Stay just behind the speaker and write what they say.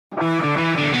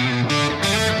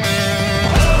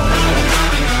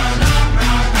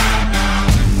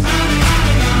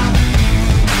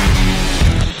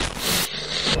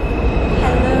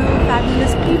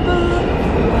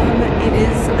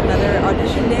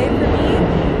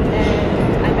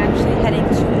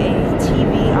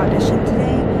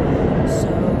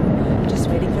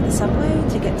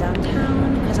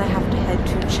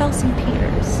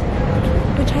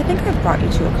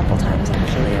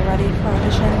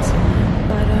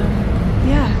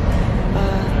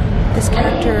yeah, this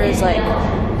character is like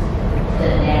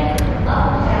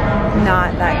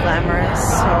not that glamorous,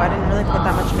 so I didn't really put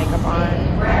that much makeup on.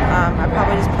 I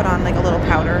probably just put on like a little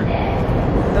powder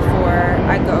before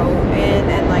I go in,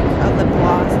 and like a lip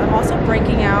gloss. I'm also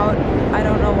breaking out. I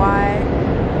don't know why.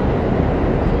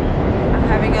 I'm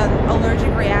having an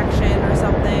allergic reaction or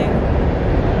something.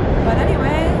 But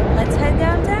anyway, let's head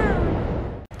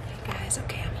downtown. Hey guys,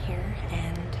 okay, I'm here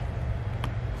and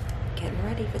getting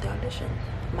ready for the audition.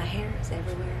 My hair is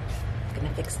everywhere. I'm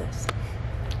gonna fix this.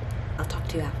 I'll talk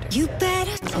to you after. You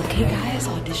better. Okay guys,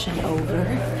 audition over,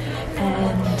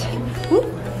 and whoop,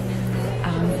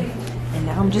 and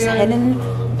now I'm just heading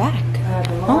back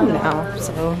home now.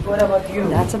 So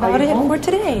that's about it for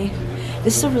today.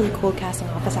 This is a really cool casting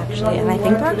office actually, and I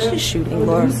think they're actually shooting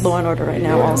Law and Order right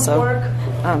now also.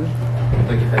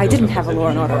 I didn't have a Law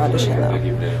and Order audition though,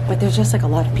 but there's just like a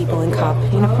lot of people in cop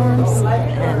uniforms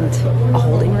and a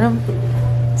holding room.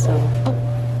 So, oh,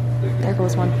 there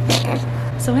goes one.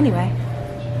 So anyway,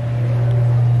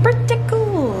 pretty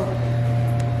cool.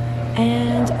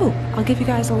 And oh, I'll give you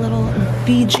guys a little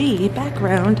BG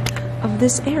background of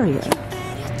this area.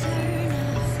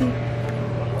 See?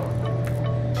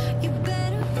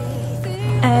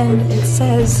 And it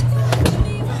says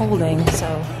holding, so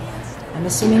I'm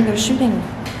assuming they're shooting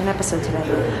an episode today.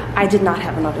 I did not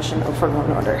have an audition for Law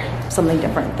and Order, something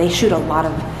different. They shoot a lot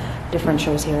of different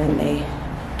shows here, and they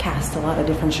cast a lot of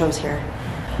different shows here.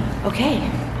 Okay,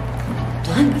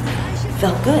 done.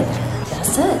 Felt good.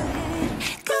 That's it.